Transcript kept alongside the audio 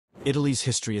Italy's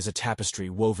history is a tapestry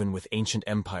woven with ancient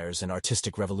empires and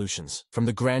artistic revolutions. From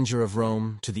the grandeur of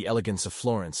Rome to the elegance of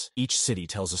Florence, each city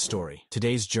tells a story.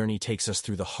 Today's journey takes us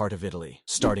through the heart of Italy,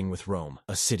 starting with Rome,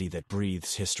 a city that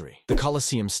breathes history. The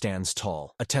Colosseum stands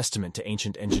tall, a testament to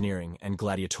ancient engineering and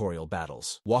gladiatorial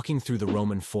battles. Walking through the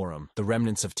Roman Forum, the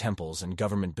remnants of temples and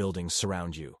government buildings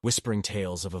surround you, whispering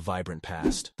tales of a vibrant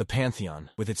past. The Pantheon,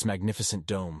 with its magnificent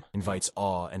dome, invites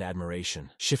awe and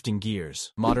admiration. Shifting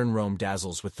gears, modern Rome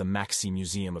dazzles with the Maxi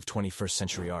Museum of 21st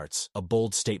Century Arts, a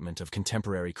bold statement of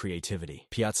contemporary creativity.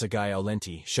 Piazza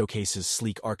Gaiolenti showcases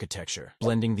sleek architecture,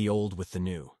 blending the old with the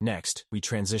new. Next, we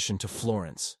transition to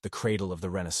Florence, the cradle of the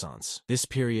Renaissance. This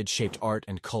period shaped art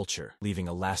and culture, leaving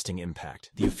a lasting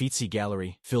impact. The Uffizi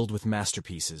Gallery, filled with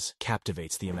masterpieces,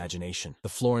 captivates the imagination. The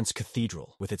Florence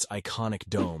Cathedral, with its iconic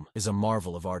dome, is a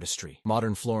marvel of artistry.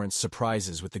 Modern Florence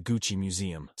surprises with the Gucci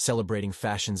Museum, celebrating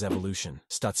fashion's evolution.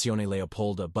 Stazione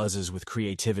Leopolda buzzes with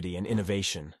creativity and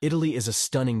innovation. Italy is a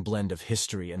stunning blend of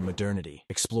history and modernity.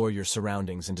 Explore your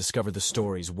surroundings and discover the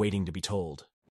stories waiting to be told.